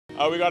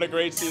We got a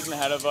great season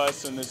ahead of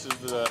us, and this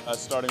is a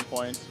starting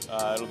point.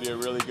 It'll be a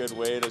really good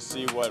way to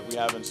see what we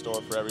have in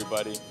store for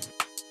everybody.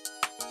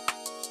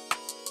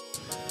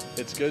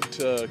 It's good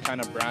to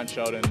kind of branch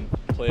out and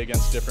play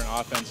against different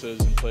offenses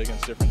and play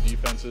against different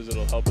defenses.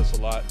 It'll help us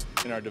a lot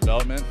in our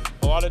development.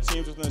 A lot of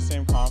teams within the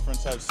same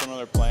conference have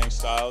similar playing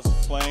styles.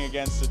 Playing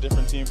against a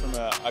different team from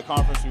a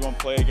conference we won't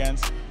play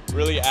against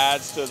really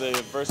adds to the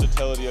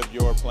versatility of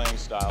your playing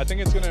style. I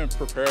think it's going to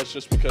prepare us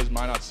just because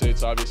Minot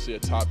State's obviously a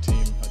top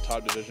team, a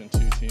top Division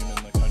II team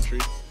in the country.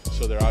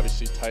 So they're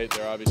obviously tight,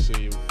 they're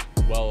obviously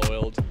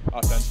well-oiled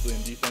offensively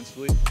and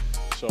defensively.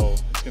 So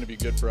it's going to be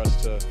good for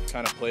us to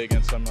kind of play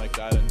against something like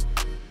that and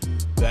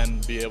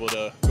then be able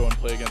to go and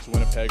play against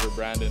Winnipeg or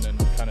Brandon and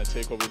kind of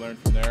take what we learned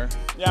from there.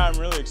 Yeah, I'm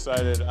really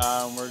excited.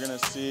 We're going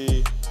to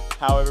see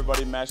how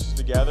everybody meshes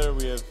together.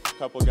 We have a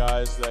couple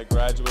guys that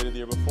graduated the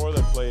year before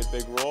that played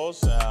big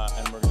roles,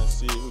 and we're going to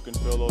see who can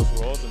fill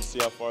those roles and see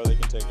how far they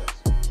can take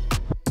us.